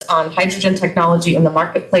on hydrogen technology in the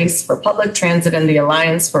marketplace for public transit and the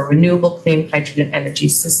Alliance for Renewable Clean Hydrogen Energy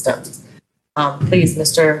Systems. Please,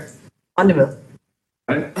 Mr. Vanderbilt.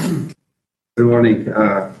 Good morning.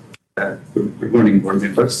 Good morning, board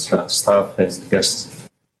members, staff, and guests.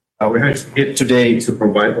 We're here today to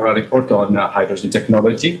provide a report on hydrogen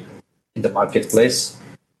technology in the marketplace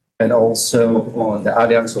and also on the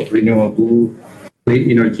Alliance of Renewable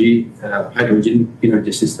Clean Energy Hydrogen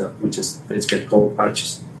Energy System, which is basically called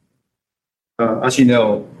ARCHES. As you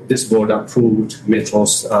know, this board approved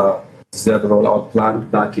Metro's zero rollout plan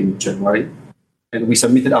back in January, and we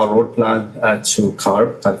submitted our road plan to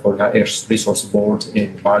CARB, California Air Resources Board,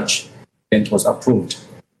 in March, and it was approved.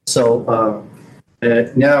 So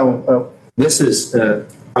now this is our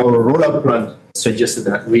rollout plan suggested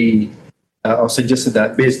that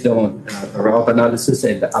based on route analysis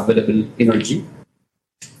and available energy,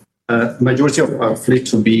 majority of our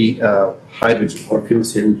fleet will be hydrogen or fuel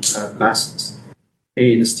cell buses.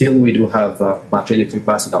 And still we do have battery electric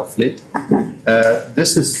buses in our fleet.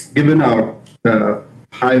 This is given our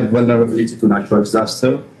high vulnerability to natural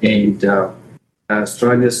disaster and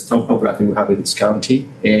strongest topography we have in this county.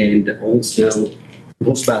 And also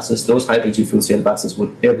those hydrogen fuel cell buses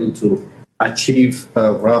would be able to achieve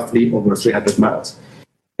roughly over 300 miles.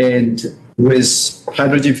 And with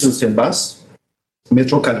hydrogen fuel cell bus,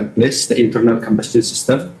 Metro can replace the internal combustion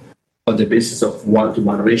system on the basis of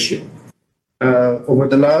 1-to-1 ratio. Over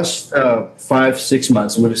the last 5-6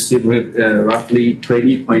 months, we received roughly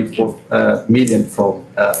 20.4 million from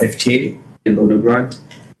FTA in loan grant,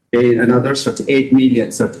 and another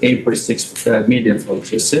 38.6 million from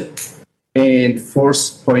GSIP, and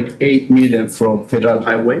 4.8 million from Federal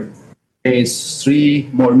Highway, and 3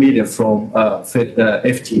 more million from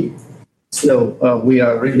FTA. So we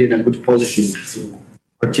are really in a good position to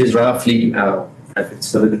purchase roughly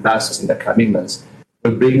 70 buses in the coming months.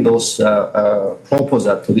 We'll bring those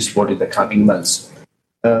proposals to this board in the coming months.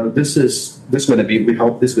 We hope this is going to be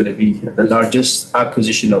the largest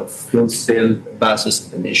acquisition of fuel cell buses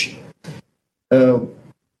in the nation.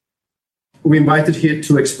 We invited here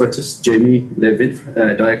two experts, Jamie Levin,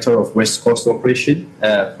 Director of West Coast Operation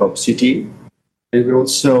from CT. And we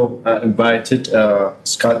also invited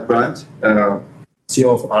Scott Brandt, CEO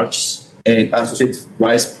of ARCHES and Associate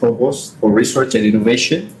Vice Provost for Research and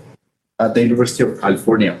Innovation at the University of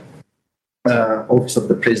California, Office of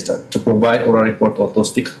the President, to provide oral report on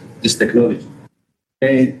this technology.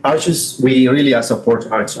 And ARCHES, we really support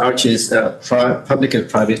ARCHES. ARCHES is a public and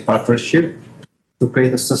private partnership to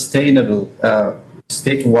create a sustainable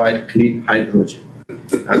statewide clean hydrogen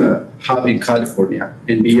hub in California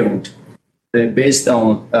and beyond. Based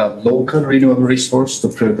on local renewable resource to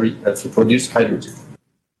produce hydrogen.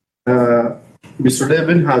 Mr.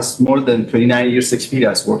 Levin has more than 29 years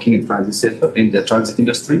experience working in the transit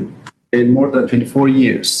industry, and more than 24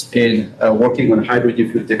 years in working on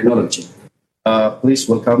hydrogen fuel technology. Please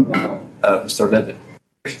welcome Mr. Levin.